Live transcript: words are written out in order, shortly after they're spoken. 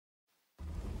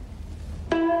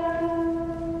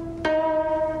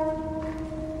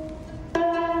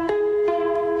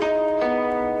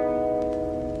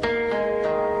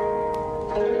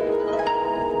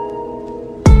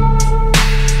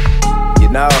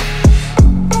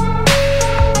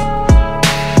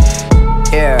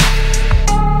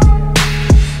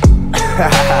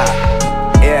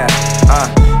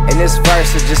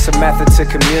just a method to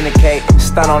communicate.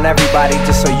 Stun on everybody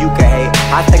just so you can hate.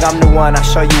 I think I'm the one, I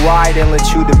show you why, then let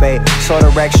you debate. Sorta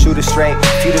wreck, shoot it straight.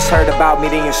 If you just heard about me,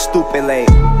 then you're stupid late.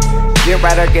 Get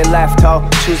right or get left, ho,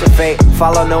 choose a fate.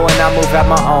 Follow no one, I move at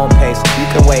my own pace. You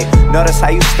can wait, notice how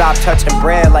you stop touching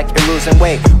bread like you're losing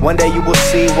weight. One day you will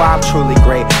see why I'm truly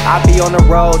great. I'll be on the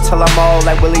road till I'm old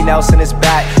like Willie Nelson is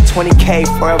back. 20K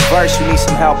for a verse, you need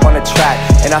some help on the track.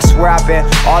 And I swear I've been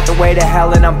all the way to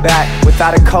hell and I'm back.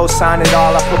 Without a cosign at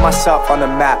all, I put myself on the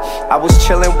map. I was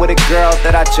chilling with a girl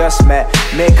that I just met.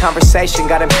 Mid-conversation,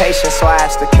 got impatient, so I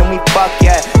asked her, can we fuck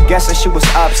yet? Guessing she was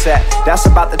upset. That's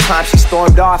about the time she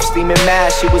stormed off, steaming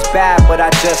mad. She was bad, but I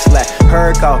just let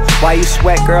her go. Why you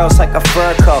sweat girls like a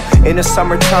fur coat? In the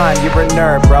summertime, you're a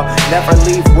nerd, bro. Never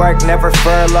leave work, never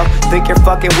furlough. Think you're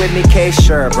fucking with me, K,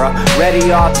 sure, bro.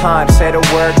 Ready all time, say the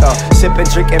word go. Sipping,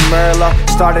 drinking Merlot,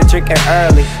 started drinking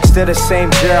early. Still the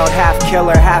same Gerald, half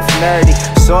killer, half nerdy.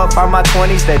 So far my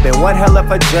 20s, they've been one hell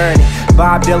of a journey.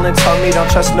 Bob Dylan told me don't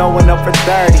trust no one over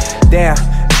 30. Damn,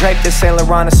 draped in Saint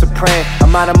Laurent is supreme.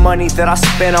 Amount of money that I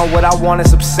spend on what I want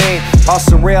is obscene. All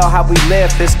surreal how we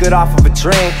live this good off of a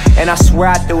dream. And I swear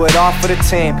I do it all for the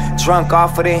team, drunk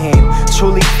off of the hymn.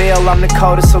 Truly feel I'm the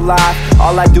coldest alive.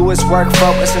 All I do is work,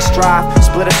 focus and strive.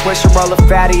 Split a switch and roll a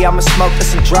fatty, I'ma smoke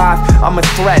this and drive. I'm a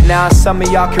threat now and some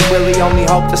of y'all can really only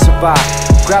hope to survive.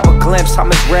 Grab a glimpse,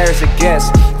 I'm as rare as it gets.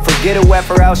 Forget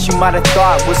whoever else you might have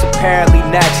thought was apparently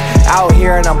next. Out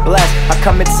here and I'm blessed. I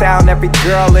come in town, every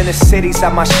girl in the city's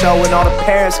at my show and all the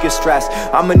parents get stressed.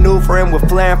 I'm maneuvering with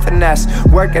flair and finesse,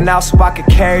 working out so I can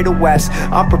carry the West.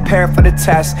 I'm prepared for the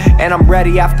test and I'm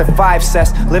ready after 5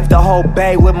 sets. Lift the whole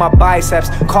bay with my biceps.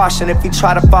 Caution if you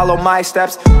try to follow my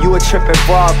steps. You a trip and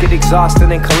fall, get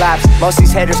exhausted and collapse. Most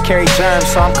these haters carry germs,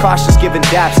 so I'm cautious giving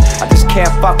daps. I just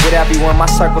can't fuck with everyone, my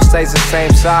circle stays the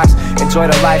same size. Enjoy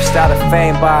the lifestyle that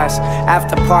fame buys.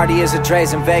 After party is a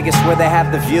Dre's in Vegas where they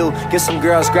have the view. Get some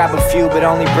girls, grab a few, but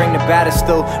only bring the baddest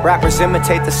through. Rappers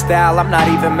imitate the style, I'm not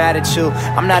even mad at you.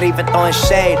 I'm not even throwing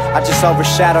shade, I just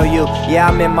overshadow you. Yeah,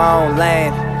 I'm in my own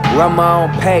lane, run my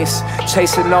own pace,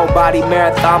 chasing nobody,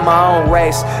 marathon my own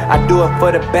race. I do it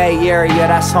for the Bay Area,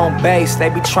 that's home base. They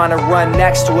be trying to run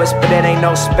next to us, but it ain't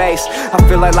no space. I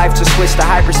feel like life just switched to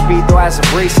hyperspeed, though as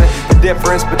of recent. The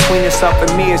difference between yourself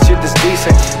and me is you're just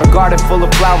decent. A garden full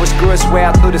of flowers grew its way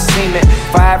out through the cement.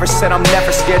 If I ever said I'm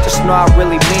never scared, just know I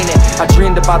really mean it. I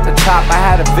dreamed about the top, I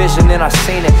had a vision and I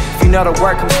seen it. If you know the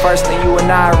work comes first, then you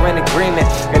and I are in agreement.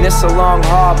 And it's a long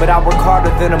haul, but I work harder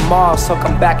than them all. So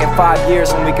come back in 5 years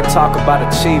and we can talk about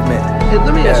achievement. Hey,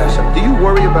 let me ask you something. Do you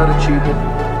worry about achievement?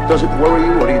 Does it worry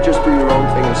you, or do you just do your own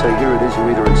thing and say, here it is,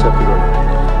 you either accept it or not?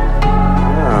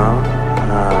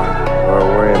 No, I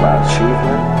worry about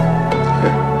achievement.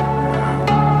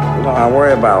 No, I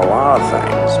worry about a lot of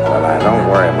things, but I don't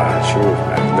worry about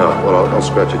achievement. No, well, I'll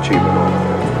scratch achievement on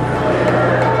it.